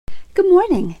Good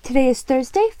morning. Today is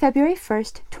Thursday, February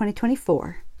 1st,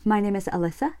 2024. My name is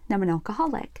Alyssa, and I'm an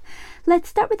alcoholic. Let's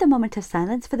start with a moment of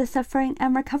silence for the suffering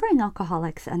and recovering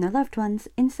alcoholics and their loved ones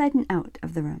inside and out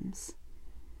of the rooms.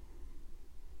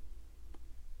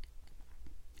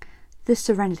 The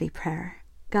Serenity Prayer.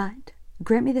 God,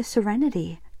 grant me the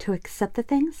serenity to accept the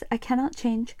things I cannot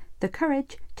change, the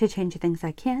courage to change the things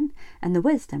I can, and the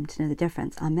wisdom to know the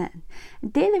difference. Amen.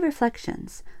 Daily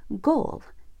reflections. Goal,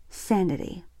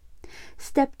 sanity.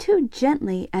 Step 2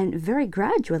 gently and very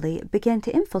gradually began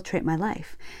to infiltrate my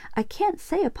life. I can't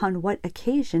say upon what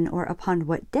occasion or upon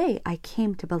what day I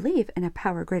came to believe in a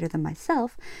power greater than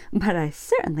myself, but I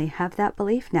certainly have that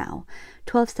belief now.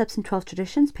 12 Steps and 12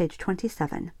 Traditions, page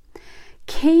 27.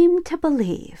 Came to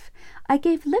believe. I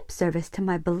gave lip service to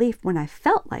my belief when I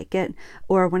felt like it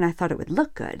or when I thought it would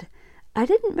look good. I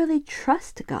didn't really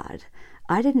trust God.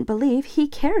 I didn't believe He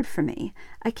cared for me.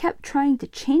 I kept trying to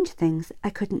change things I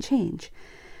couldn't change.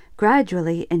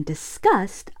 Gradually, in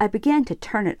disgust, I began to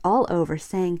turn it all over,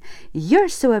 saying, "You're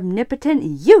so omnipotent,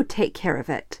 you take care of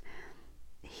it."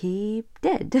 He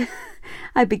did.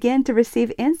 I began to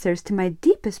receive answers to my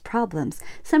deepest problems,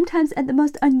 sometimes at the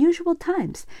most unusual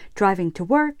times, driving to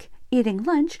work, eating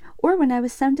lunch, or when I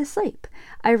was sound asleep.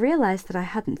 I realized that I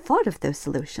hadn't thought of those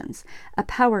solutions. A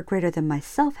power greater than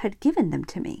myself had given them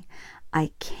to me.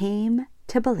 I came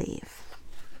to believe.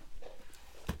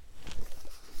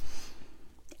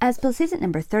 As Bill season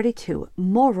number 32,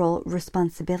 moral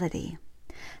responsibility.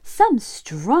 Some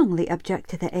strongly object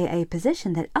to the AA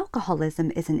position that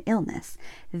alcoholism is an illness.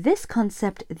 This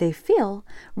concept, they feel,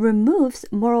 removes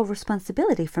moral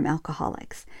responsibility from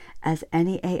alcoholics. As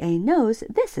any AA knows,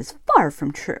 this is far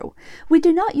from true. We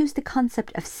do not use the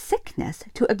concept of sickness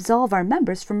to absolve our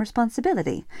members from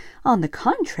responsibility. On the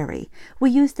contrary,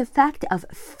 we use the fact of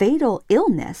fatal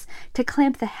illness to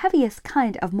clamp the heaviest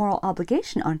kind of moral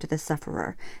obligation onto the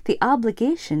sufferer, the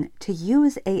obligation to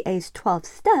use AA's 12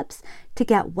 steps to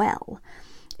get well.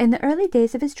 In the early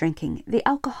days of his drinking, the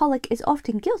alcoholic is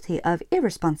often guilty of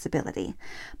irresponsibility.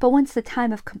 But once the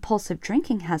time of compulsive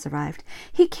drinking has arrived,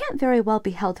 he can't very well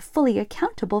be held fully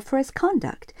accountable for his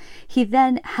conduct. He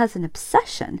then has an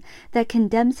obsession that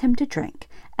condemns him to drink,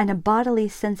 and a bodily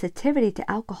sensitivity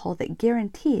to alcohol that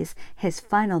guarantees his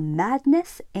final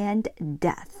madness and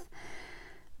death.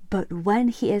 But when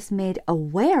he is made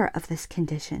aware of this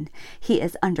condition, he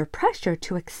is under pressure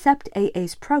to accept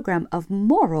AA's program of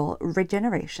moral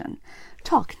regeneration.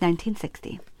 Talk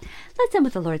 1960. Let's end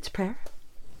with the Lord's Prayer.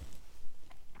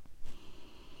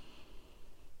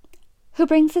 Who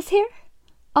brings us here?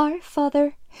 Our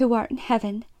Father, who art in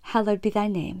heaven, hallowed be thy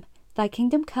name. Thy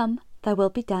kingdom come, thy will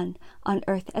be done, on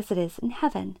earth as it is in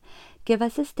heaven. Give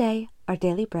us this day our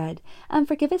daily bread, and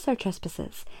forgive us our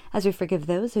trespasses, as we forgive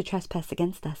those who trespass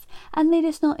against us. And lead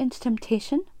us not into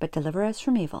temptation, but deliver us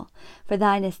from evil. For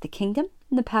thine is the kingdom,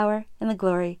 and the power, and the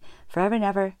glory, forever and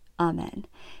ever. Amen.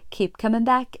 Keep coming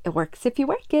back. It works if you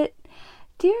work it.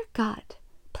 Dear God,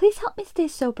 please help me stay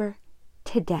sober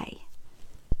today.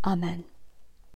 Amen.